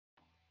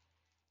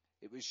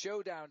It was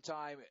showdown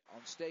time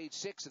on stage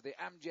 6 of the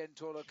Amgen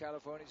Tour of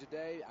California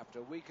today. After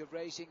a week of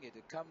racing, it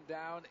had come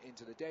down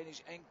into the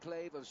Danish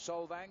enclave of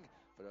Solvang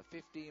for a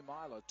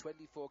 15-mile or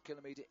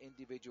 24-kilometre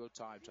individual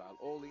time trial.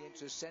 All the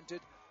interest centred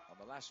on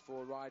the last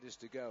 4 riders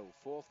to go.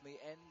 Fourth in the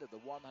end of the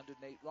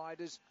 108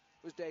 riders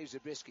was Dave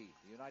Zabriskie,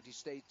 the United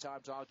States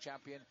time trial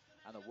champion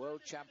and a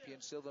world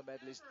champion silver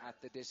medalist at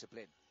the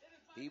discipline.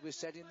 He was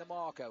setting the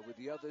marker with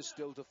the others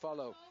still to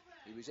follow.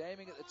 He was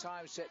aiming at the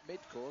time set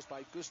mid-course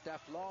by Gustav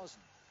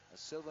Larsson, a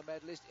silver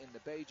medalist in the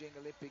Beijing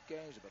Olympic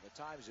Games. By the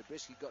time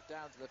Zabriskie got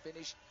down to the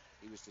finish,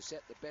 he was to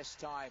set the best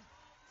time,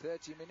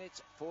 30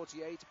 minutes,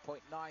 48.9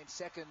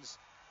 seconds.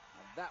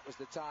 And that was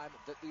the time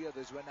that the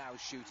others were now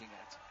shooting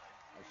at.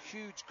 A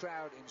huge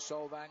crowd in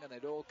Solvang, and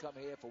they'd all come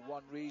here for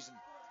one reason,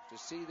 to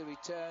see the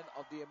return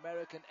of the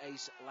American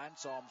ace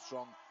Lance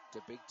Armstrong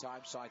to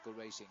big-time cycle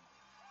racing.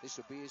 This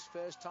would be his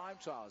first time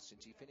trial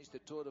since he finished the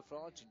Tour de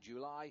France in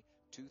July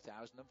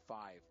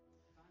 2005.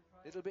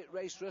 Little bit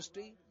race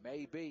rusty?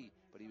 Maybe,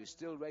 but he was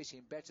still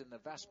racing better than the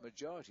vast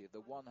majority of the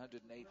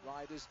 108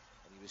 riders,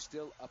 and he was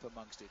still up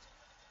amongst it.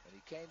 When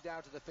he came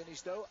down to the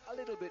finish, though, a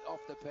little bit off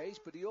the pace,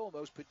 but he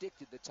almost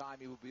predicted the time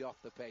he would be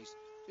off the pace,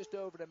 just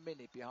over a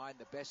minute behind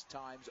the best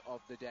times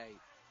of the day.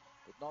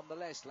 But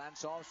nonetheless,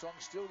 Lance Armstrong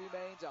still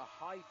remains a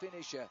high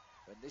finisher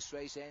when this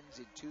race ends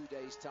in 2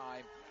 days'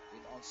 time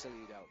in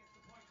Onsalido.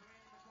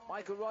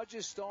 Michael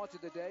Rogers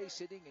started the day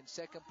sitting in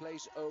second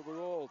place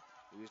overall.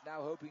 He was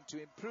now hoping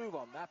to improve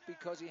on that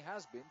because he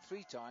has been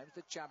 3 times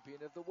the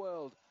champion of the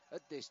world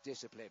at this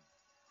discipline.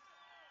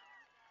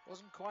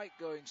 Wasn't quite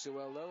going so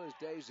well though, as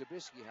Dave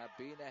Zabriskie had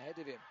been ahead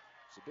of him.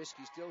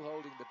 Zabriskie still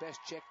holding the best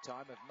check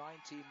time of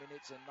 19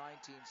 minutes and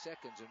 19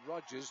 seconds, and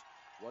Rogers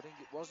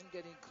wasn't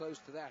getting close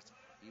to that.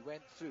 He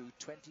went through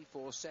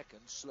 24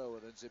 seconds slower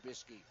than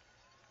Zabriskie.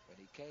 When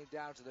he came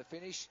down to the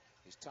finish,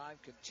 his time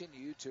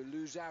continued to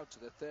lose out to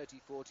the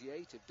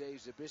 30.48 of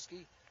Dave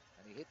Zabriskie,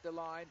 and he hit the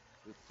line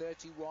with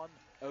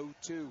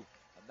 31.02,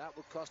 and that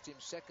would cost him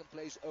second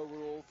place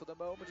overall for the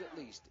moment at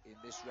least in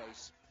this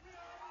race.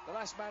 The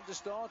last man to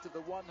start of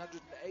the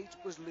 108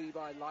 was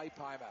Levi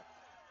Leipheimer.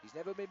 He's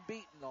never been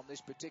beaten on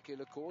this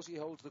particular course. He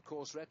holds the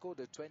course record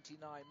of 29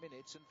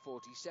 minutes and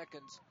 40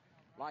 seconds.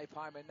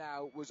 Leipheimer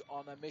now was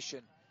on a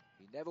mission.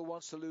 He never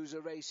wants to lose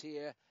a race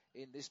here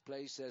in this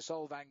place,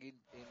 Solvang in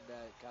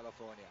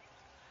California.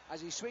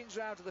 As he swings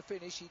round to the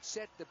finish, he'd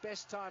set the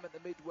best time at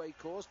the midway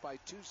course by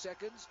 2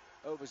 seconds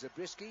over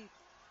Zabriskie.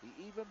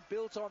 He even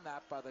built on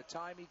that by the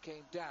time he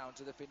came down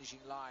to the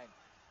finishing line.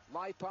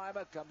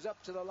 Leipheimer comes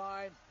up to the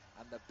line,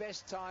 and the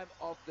best time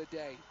of the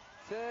day.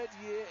 3rd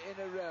year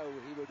in a row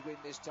he would win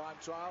this time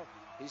trial.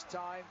 His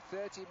time,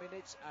 30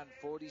 minutes and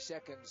 40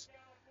 seconds.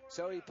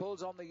 So he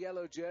pulls on the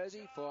yellow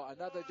jersey for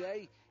another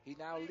day. He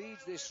now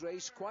leads this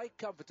race quite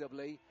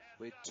comfortably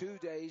with 2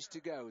 days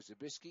to go.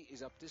 Zabriskie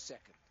is up to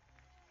second.